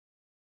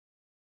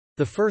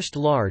The first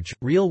large,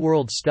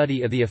 real-world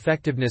study of the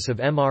effectiveness of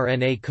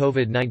mRNA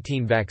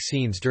COVID-19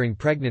 vaccines during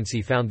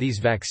pregnancy found these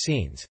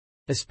vaccines,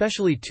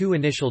 especially 2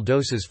 initial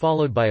doses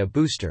followed by a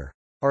booster,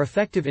 are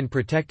effective in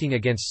protecting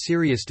against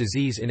serious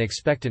disease in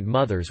expectant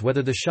mothers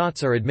whether the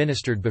shots are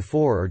administered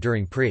before or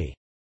during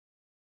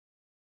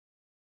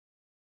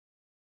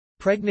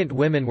Pregnant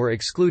women were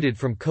excluded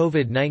from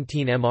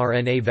COVID-19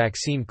 mRNA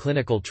vaccine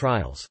clinical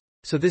trials,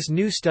 so this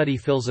new study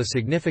fills a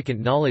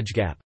significant knowledge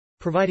gap,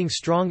 providing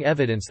strong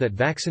evidence that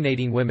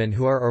vaccinating women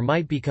who are or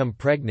might become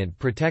pregnant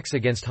protects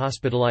against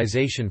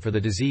hospitalization for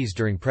the disease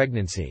during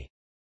pregnancy.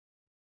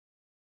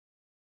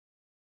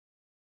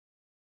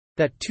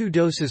 That 2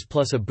 doses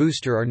plus a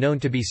booster are known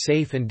to be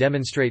safe and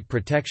demonstrate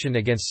protection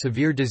against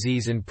severe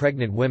disease in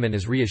pregnant women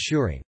is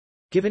reassuring,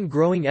 given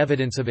growing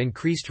evidence of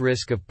increased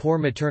risk of poor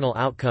maternal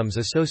outcomes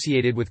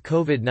associated with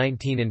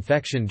COVID-19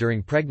 infection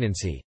during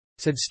pregnancy,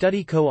 said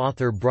study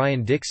co-author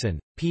Brian Dixon,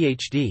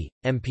 Ph.D.,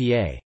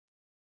 MPA.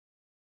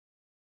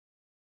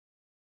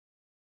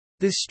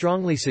 This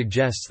strongly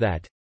suggests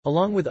that,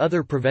 along with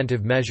other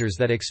preventive measures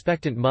that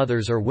expectant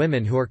mothers or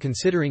women who are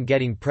considering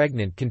getting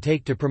pregnant can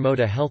take to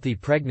promote a healthy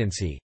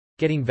pregnancy,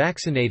 getting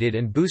vaccinated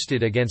and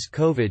boosted against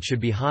COVID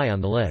should be high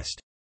on the list.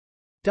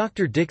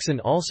 Dr. Dixon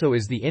also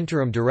is the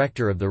interim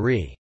director of the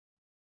RE.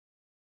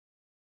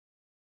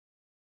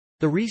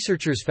 The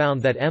researchers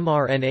found that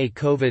mRNA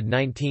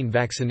COVID-19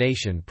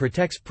 vaccination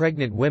protects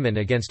pregnant women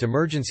against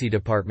emergency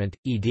department,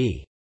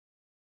 ED.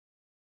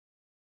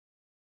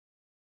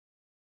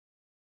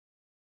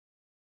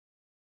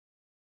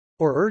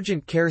 or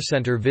urgent care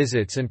center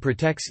visits and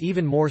protects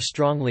even more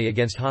strongly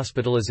against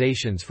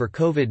hospitalizations for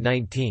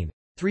COVID-19,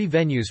 3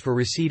 venues for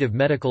receipt of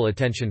medical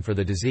attention for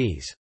the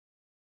disease.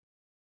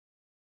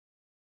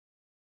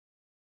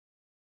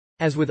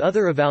 As with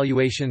other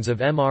evaluations of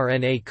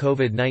mRNA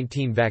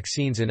COVID-19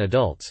 vaccines in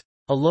adults,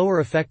 a lower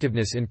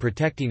effectiveness in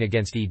protecting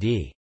against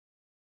ED.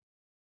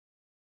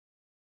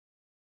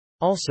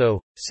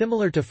 Also,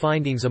 similar to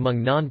findings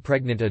among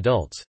non-pregnant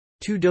adults,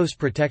 2-dose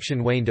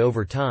protection waned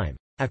over time,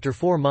 after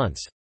 4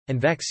 months, and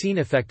vaccine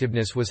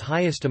effectiveness was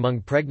highest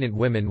among pregnant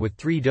women with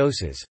 3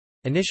 doses,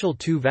 initial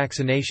 2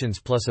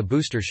 vaccinations plus a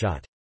booster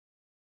shot.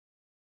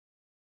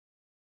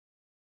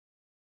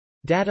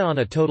 Data on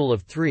a total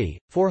of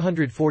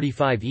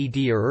 445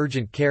 ED or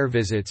urgent care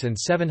visits and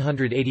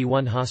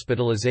 781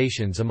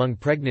 hospitalizations among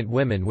pregnant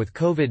women with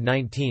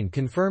COVID-19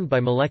 confirmed by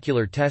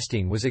molecular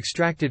testing was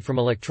extracted from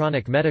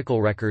electronic medical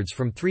records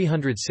from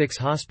 306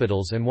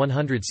 hospitals and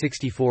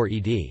 164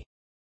 ED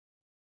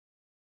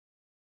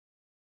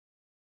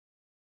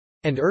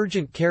and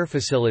urgent care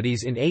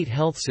facilities in 8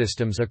 health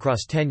systems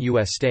across 10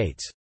 U.S.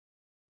 states.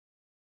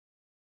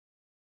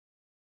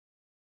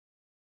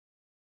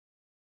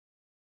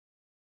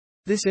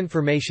 This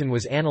information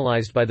was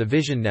analyzed by the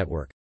Vision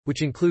Network,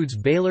 which includes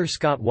Baylor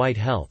Scott White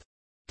Health,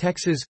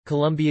 Texas,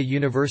 Columbia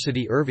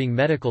University Irving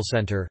Medical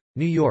Center,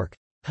 New York,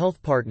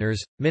 Health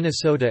Partners,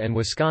 Minnesota and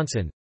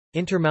Wisconsin,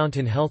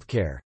 Intermountain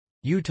Healthcare,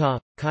 Utah,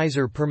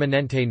 Kaiser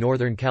Permanente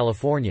Northern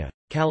California,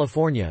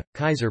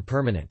 Kaiser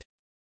Permanente.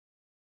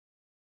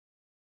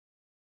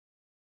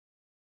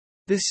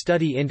 This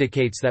study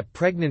indicates that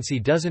pregnancy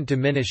doesn't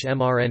diminish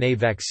mRNA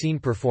vaccine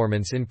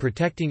performance in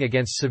protecting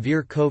against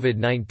severe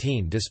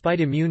COVID-19 despite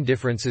immune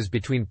differences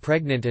between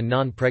pregnant and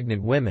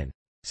non-pregnant women,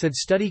 said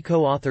study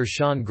co-author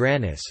Sean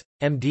Granis,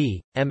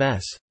 MD,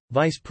 MS,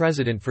 Vice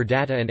President for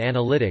Data and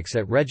Analytics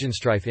at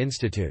Regenstrief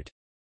Institute.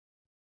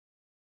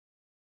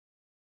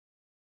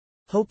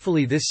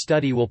 Hopefully this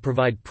study will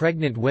provide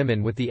pregnant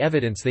women with the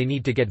evidence they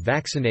need to get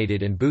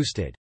vaccinated and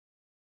boosted.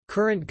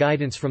 Current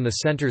guidance from the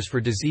Centers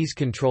for Disease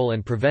Control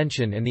and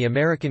Prevention and the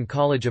American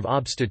College of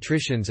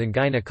Obstetricians and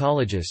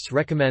Gynecologists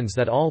recommends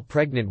that all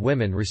pregnant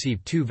women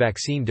receive 2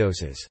 vaccine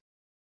doses.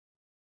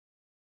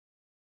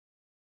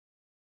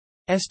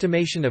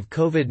 Estimation of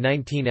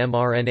COVID-19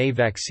 mRNA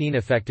vaccine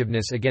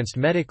effectiveness against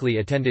medically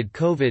attended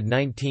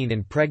COVID-19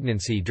 in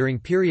pregnancy during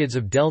periods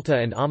of Delta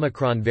and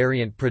Omicron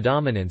variant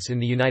predominance in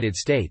the United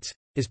States,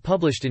 is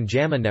published in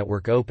JAMA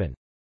Network Open.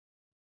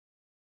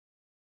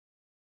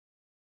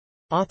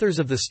 Authors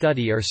of the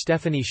study are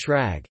Stephanie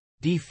Schrag,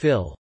 D.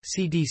 Phil,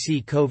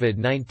 CDC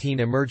COVID-19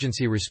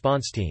 Emergency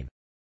Response Team,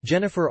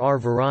 Jennifer R.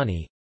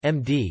 Varani,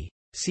 MD,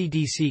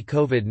 CDC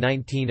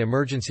COVID-19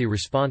 Emergency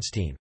Response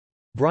Team,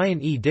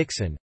 Brian E.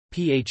 Dixon,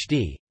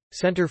 Ph.D.,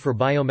 Center for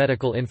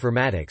Biomedical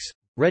Informatics,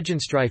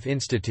 Regenstrief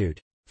Institute,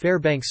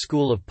 Fairbanks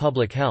School of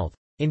Public Health,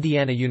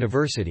 Indiana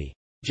University,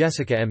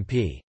 Jessica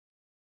M.P.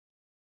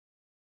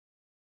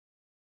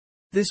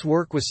 This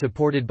work was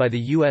supported by the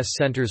U.S.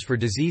 Centers for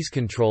Disease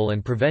Control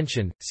and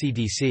Prevention,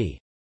 CDC.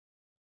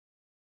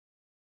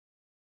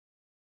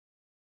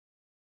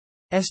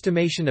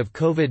 Estimation of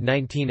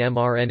COVID-19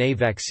 mRNA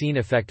vaccine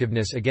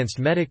effectiveness against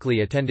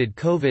medically attended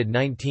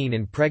COVID-19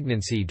 in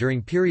pregnancy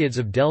during periods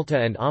of Delta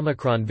and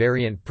Omicron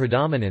variant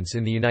predominance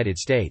in the United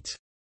States.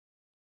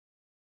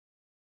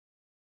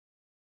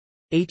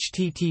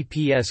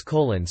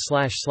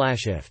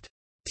 https://ift.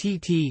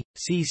 tt.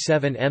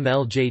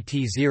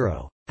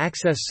 C7MLJT0.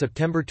 Access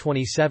September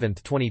 27,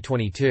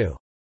 2022.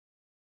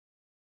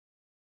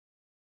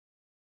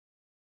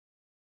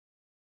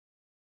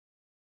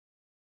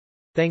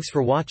 Thanks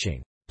for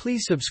watching.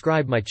 Please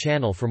subscribe my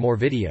channel for more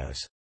videos.